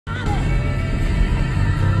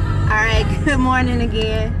Alright, good morning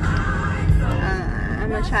again. I'm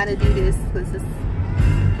going to try to do this because it's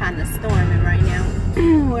kind of storming right now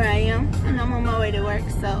where I am. And I'm on my way to work,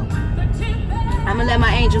 so I'm going to let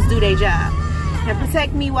my angels do their job and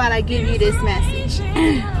protect me while I give you this message.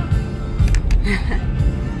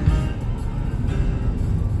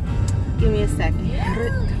 Give me a second.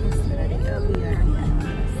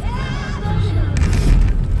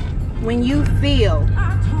 When you feel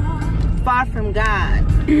far from God,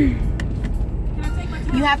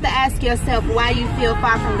 you have to ask yourself why you feel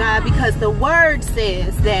far from God, because the word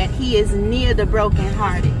says that he is near the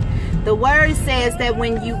brokenhearted. The word says that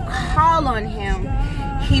when you call on him,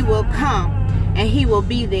 he will come and he will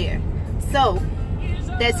be there. So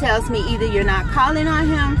that tells me either you're not calling on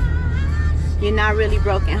him, you're not really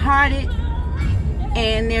brokenhearted,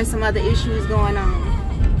 and there's some other issues going on.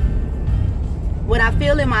 What I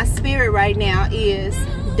feel in my spirit right now is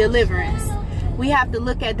deliverance. We have to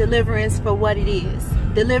look at deliverance for what it is.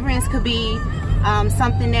 Deliverance could be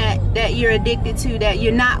something that you're addicted to, that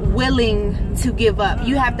you're not willing to give up.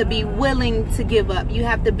 You have to be willing to give up. You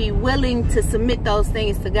have to be willing to submit those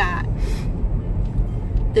things to God.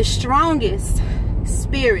 The strongest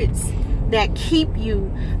spirits that keep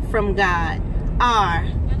you from God are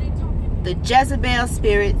the Jezebel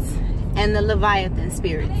spirits and the Leviathan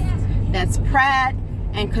spirits. That's pride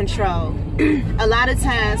and control. A lot of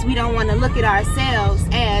times we don't want to look at ourselves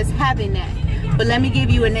as having that. But let me give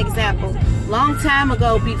you an example. Long time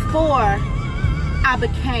ago, before I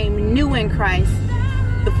became new in Christ,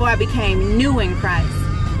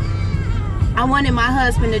 I wanted my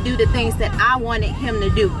husband to do the things that I wanted him to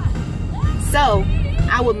do. So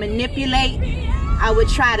I would manipulate, I would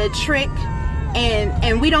try to trick,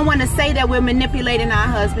 and we don't want to say that we're manipulating our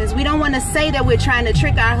husbands. We don't want to say that we're trying to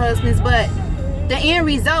trick our husbands, but the end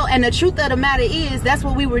result and the truth of the matter is that's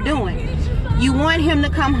what we were doing. You want him to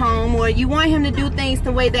come home, or you want him to do things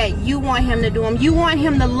the way that you want him to do them. You want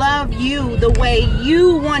him to love you the way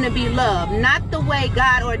you want to be loved. Not the way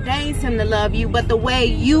God ordains him to love you, but the way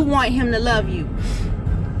you want him to love you.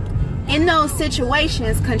 In those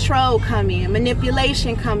situations, control come in,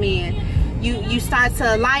 manipulation come in. You start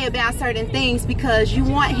to lie about certain things because you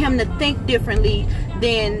want him to think differently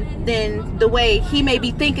than the way he may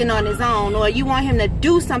be thinking on his own, or you want him to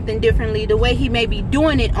do something differently the way he may be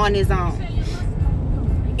doing it on his own.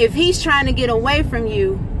 If he's trying to get away from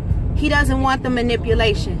you, he doesn't want the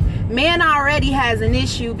manipulation. Man already has an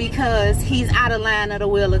issue because he's out of line of the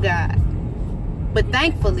will of God. But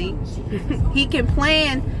thankfully, he can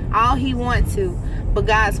plan all he wants to, but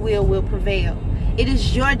God's will prevail. It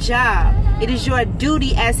is your job, it is your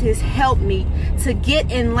duty as his helpmeet to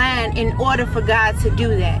get in line in order for God to do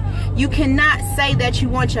that. You cannot say that you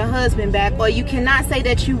want your husband back, or you cannot say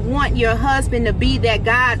that you want your husband to be that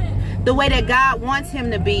God, the way that God wants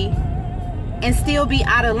him to be, and still be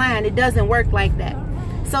out of line. It doesn't work like that.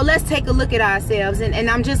 So let's take a look at ourselves, and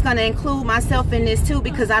I'm just going to include myself in this too,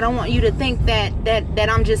 because I don't want you to think that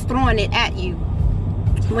I'm just throwing it at you.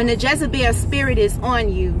 When the Jezebel spirit is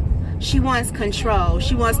on you, she wants control.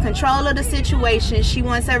 She wants control of the situation. She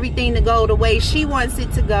wants everything to go the way she wants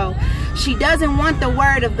it to go. She doesn't want the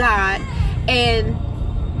word of God, and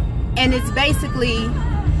it's basically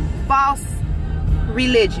false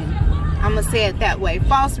religion. I'm gonna say it that way,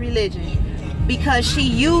 false religion, because she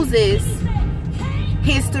uses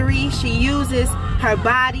history, she uses her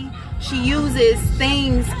body, she uses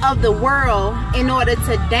things of the world in order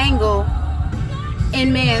to dangle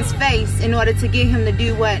in man's face in order to get him to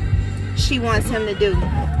do what she wants him to do.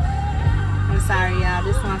 I'm sorry, y'all,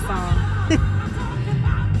 this is my song.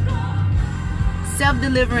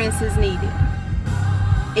 Self-deliverance is needed.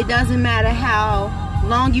 It doesn't matter how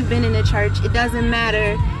long you've been in the church. It doesn't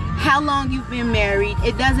matter how long you've been married.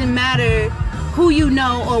 It doesn't matter who you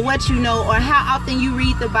know or what you know or how often you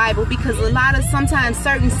read the Bible, because sometimes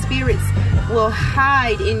certain spirits will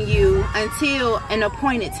hide in you until an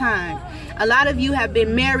appointed time. A lot of you have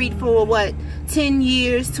been married for what, 10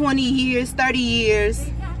 years, 20 years, 30 years,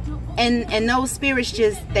 and those spirits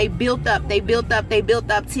they built up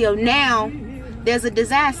till now there's a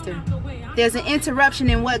disaster. There's an interruption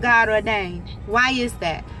in what God ordained. Why is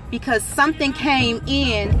that? Because something came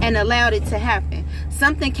in and allowed it to happen.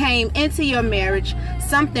 Something came into your marriage,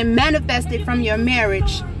 something manifested from your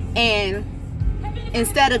marriage, and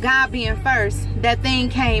instead of God being first, that thing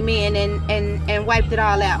came in and wiped it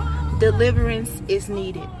all out. Deliverance is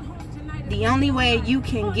needed. The only way you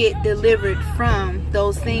can get delivered from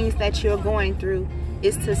those things that you're going through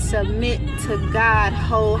is to submit to God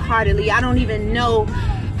wholeheartedly. I don't even know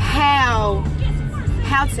how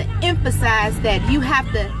to emphasize that. You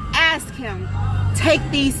have to ask him take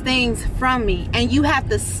these things from me. And you have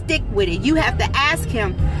to stick with it. You have to ask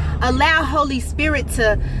him, allow Holy Spirit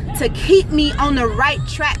to keep me on the right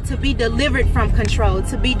track, to be delivered from control,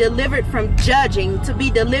 to be delivered from judging, to be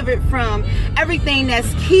delivered from everything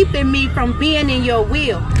that's keeping me from being in your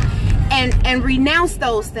will. And renounce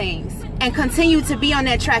those things and continue to be on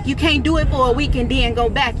that track. You can't do it for a week and then go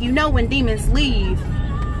back. You know, when demons leave,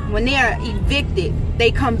 when they're evicted,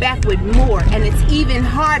 they come back with more, and it's even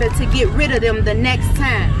harder to get rid of them the next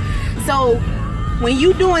time. So when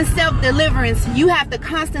you're doing self-deliverance, you have to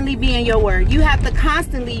constantly be in your word. You have to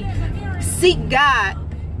constantly seek God.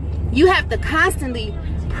 You have to constantly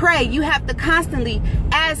pray. You have to constantly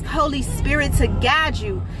ask Holy Spirit to guide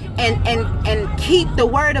you and keep the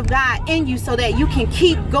word of God in you, so that you can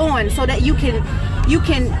keep going, so that you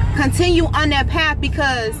can continue on that path,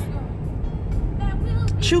 because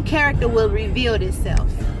true character will reveal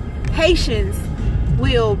itself. Patience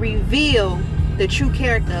will reveal the true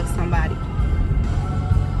character of somebody.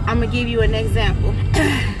 I'm gonna give you an example.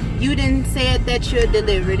 You didn't say that you're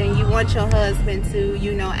delivered and you want your husband to,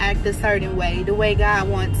 you know, act a certain way, the way God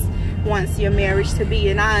wants your marriage to be,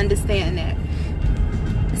 and I understand that.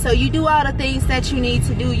 So you do all the things that you need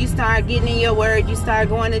to do. You start getting in your word, you start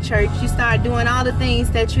going to church, you start doing all the things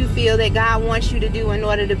that you feel that God wants you to do in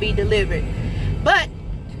order to be delivered. But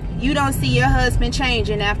you don't see your husband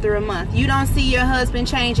changing after a month. You don't see your husband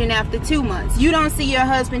changing after 2 months. You don't see your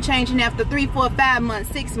husband changing after 3, 4, 5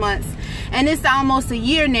 months, 6 months. And it's almost a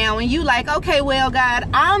year now. And you like, okay, well, God,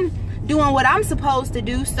 I'm doing what I'm supposed to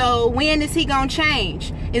do. So when is he going to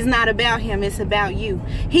change? It's not about him. It's about you.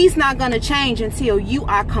 He's not going to change until you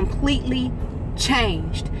are completely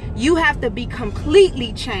changed. You have to be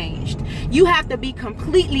completely changed. You have to be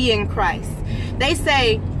completely in Christ. They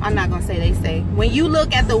say, I'm not going to say they say, when you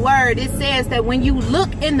look at the word, it says that when you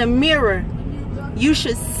look in the mirror, you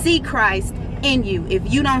should see Christ in you.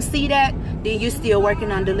 If you don't see that, then you're still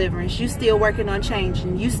working on deliverance. You're still working on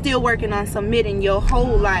changing. You're still working on submitting your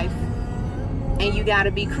whole life. And you got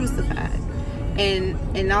to be crucified.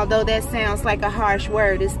 And although that sounds like a harsh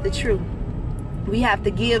word, it's the truth. We have to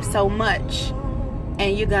give so much,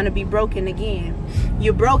 and you're going to be broken again.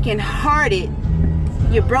 You're brokenhearted.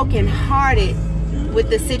 You're brokenhearted with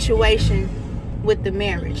the situation, with the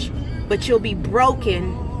marriage. But you'll be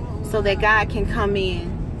broken so that God can come in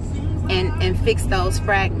and fix those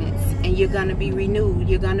fragments. And you're going to be renewed.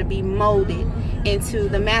 You're going to be molded into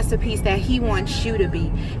the masterpiece that he wants you to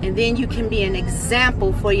be. And then you can be an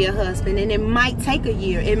example for your husband. And it might take a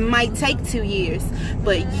year. It might take 2 years.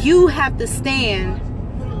 But you have to stand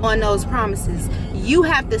on those promises. You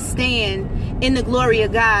have to stand in the glory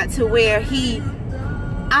of God to where he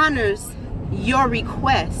honors your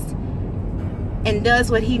request and does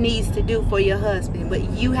what he needs to do for your husband. But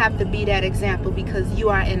you have to be that example, because you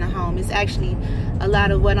are in a home. It's actually a lot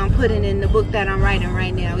of what I'm putting in the book that I'm writing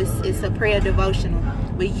right now. It's a prayer devotional.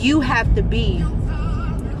 But you have to be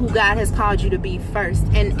who God has called you to be first.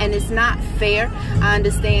 And it's not fair. I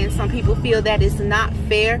understand some people feel that it's not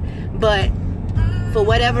fair, but for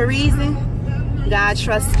whatever reason, God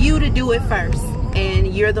trusts you to do it first, and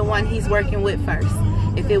you're the one he's working with first.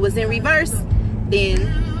 If it was in reverse, then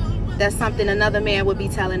that's something another man would be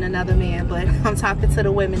telling another man. But I'm talking to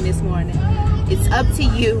the women this morning. It's up to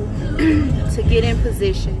you to get in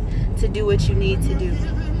position to do what you need to do.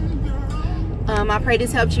 I pray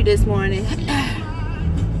this helped you this morning.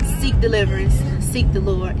 Seek deliverance. Seek the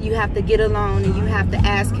Lord. You have to get alone, and you have to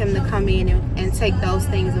ask him to come in and take those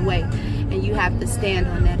things away. And you have to stand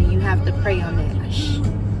on that, and you have to pray on that.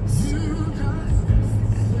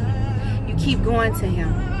 You keep going to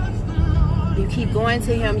him. You keep going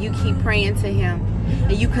to him. You keep praying to him.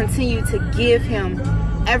 And you continue to give him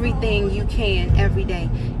everything you can every day.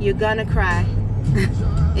 You're gonna cry.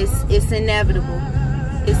 It's inevitable.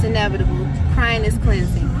 It's inevitable. Crying is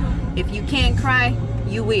cleansing. If you can't cry,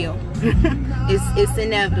 you will. It's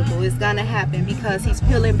inevitable. It's gonna happen, because he's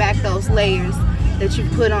peeling back those layers that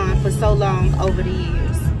you've put on for so long over the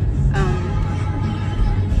years.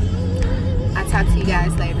 I'll talk to you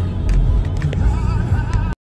guys later.